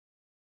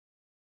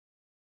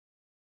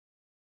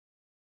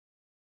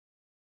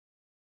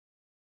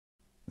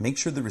Make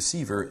sure the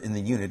receiver in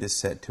the unit is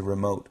set to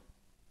remote.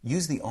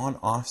 Use the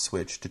on-off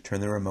switch to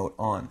turn the remote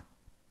on.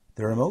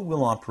 The remote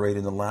will operate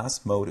in the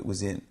last mode it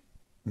was in: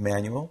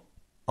 manual,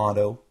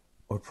 auto,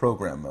 or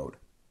program mode.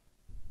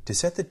 To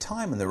set the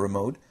time on the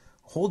remote,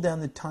 hold down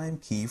the time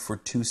key for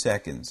 2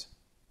 seconds.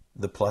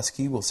 The plus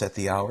key will set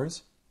the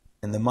hours,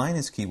 and the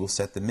minus key will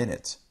set the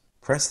minutes.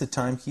 Press the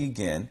time key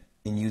again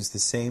and use the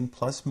same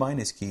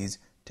plus-minus keys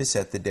to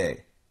set the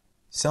day.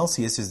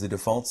 Celsius is the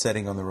default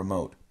setting on the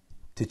remote.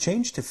 To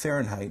change to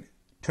Fahrenheit,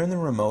 turn the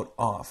remote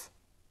off.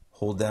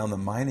 Hold down the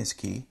minus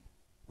key.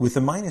 With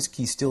the minus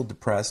key still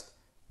depressed,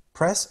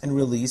 press and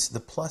release the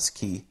plus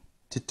key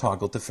to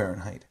toggle to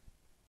Fahrenheit.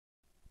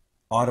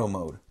 Auto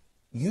mode.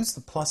 Use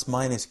the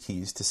plus-minus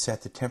keys to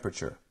set the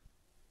temperature.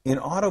 In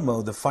auto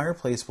mode, the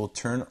fireplace will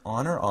turn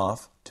on or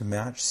off to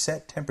match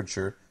set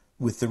temperature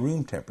with the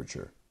room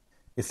temperature.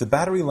 If the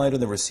battery light on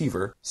the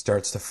receiver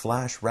starts to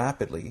flash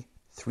rapidly,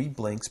 3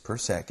 blinks per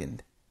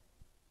second,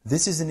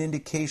 this is an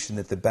indication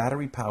that the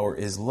battery power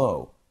is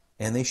low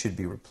and they should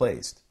be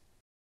replaced.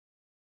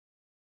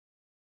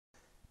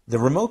 The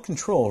remote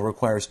control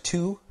requires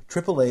 2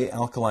 AAA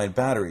alkaline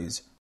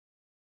batteries,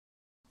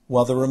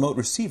 while the remote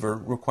receiver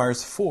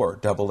requires 4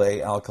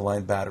 AA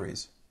alkaline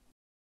batteries.